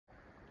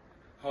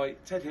Hi,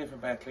 Ted here from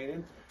Bear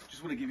Cleaning.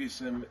 Just want to give you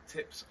some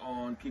tips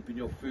on keeping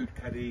your food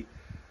caddy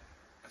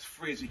as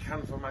free as you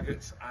can from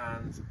maggots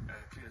and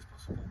clean as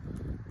possible.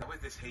 Now with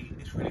this heat,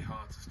 it's really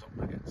hard to stop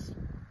maggots.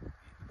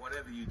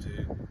 Whatever you do,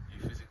 you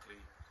physically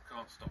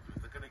can't stop them.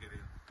 If they're going to get in,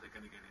 they're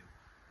going to get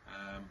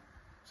in.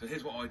 So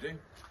here's what I do.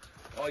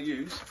 I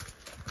use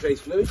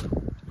Jay's fluid,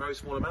 very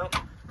small amount,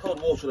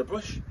 cold water and a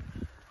brush.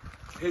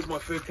 Here's my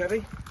food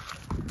caddy.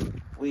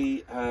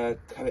 We had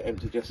it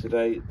emptied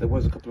yesterday. There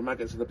was a couple of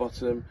maggots at the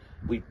bottom.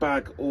 We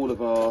bag all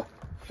of our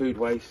food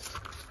waste,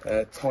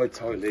 tied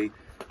tightly,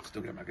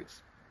 still get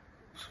maggots.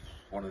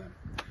 One of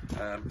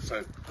them.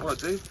 So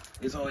what I do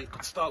is I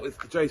start with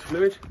the Jay's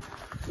fluid.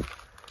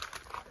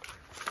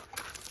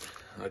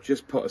 I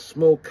just put a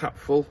small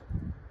capful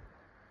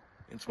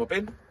into my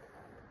bin.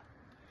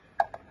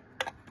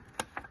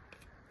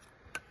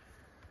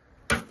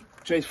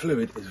 Jay's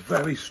fluid is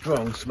very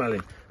strong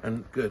smelling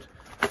and good,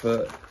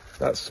 but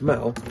that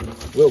smell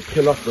will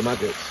kill off the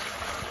maggots.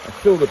 I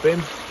fill the bin,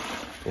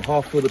 or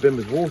half fill the bin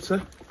with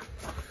water.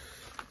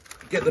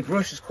 Get the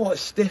brush, it's quite a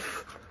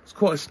stiff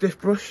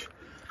brush.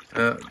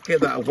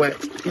 Get that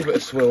wet, give it a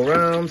swirl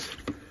round.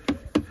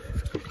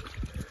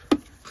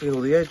 Clean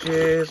all the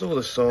edges, all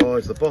the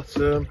sides, the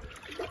bottom.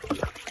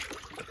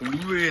 I can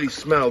really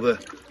smell the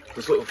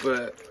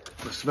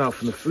smell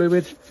from the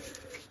fluid.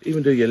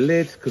 Even do your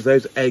lid, because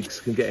those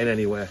eggs can get in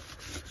anywhere.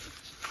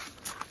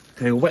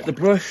 Okay, wet the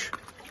brush.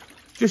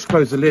 Just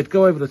close the lid,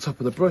 go over the top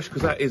of the brush,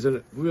 because that is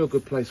a real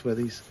good place where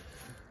these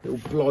little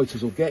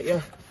blighters will get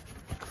you.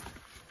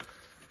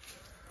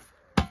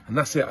 And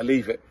that's it, I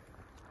leave it.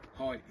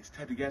 Hi, it's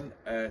Ted again.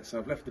 So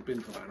I've left the bin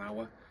for about an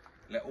hour.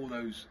 Let all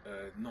those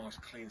nice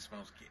clean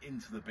smells get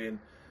into the bin.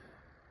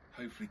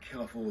 Hopefully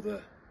kill off all the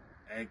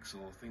eggs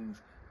or things,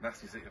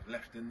 nasties that you've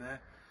left in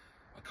there.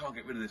 I can't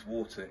get rid of this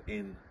water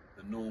in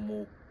the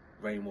normal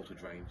rainwater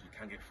drains. You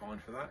can get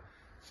fined for that.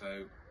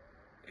 So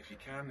if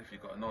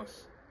you've got a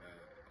nice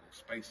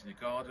space in your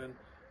garden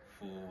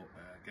for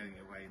getting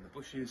it away in the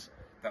bushes,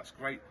 that's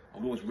great.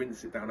 I'll always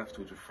rinse it down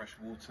afterwards with fresh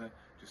water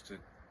just to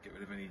get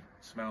rid of any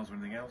smells or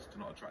anything else, to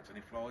not attract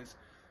any flies.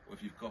 Or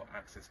if you've got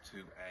access to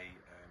a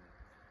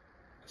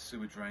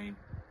sewer drain,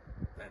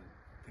 then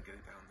get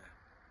it down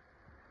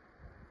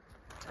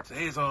there. So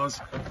here's ours,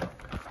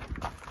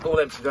 all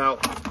emptied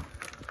out,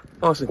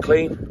 nice and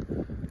clean.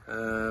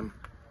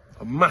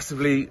 I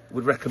massively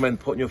would recommend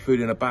putting your food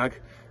in a bag.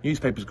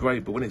 Newspaper's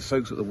great, but when it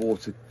soaks up the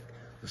water,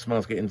 the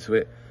smells get into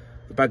it.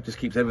 The bag just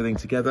keeps everything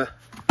together,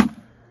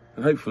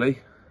 and hopefully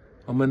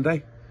on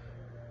Monday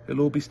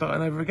it'll all be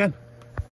starting over again.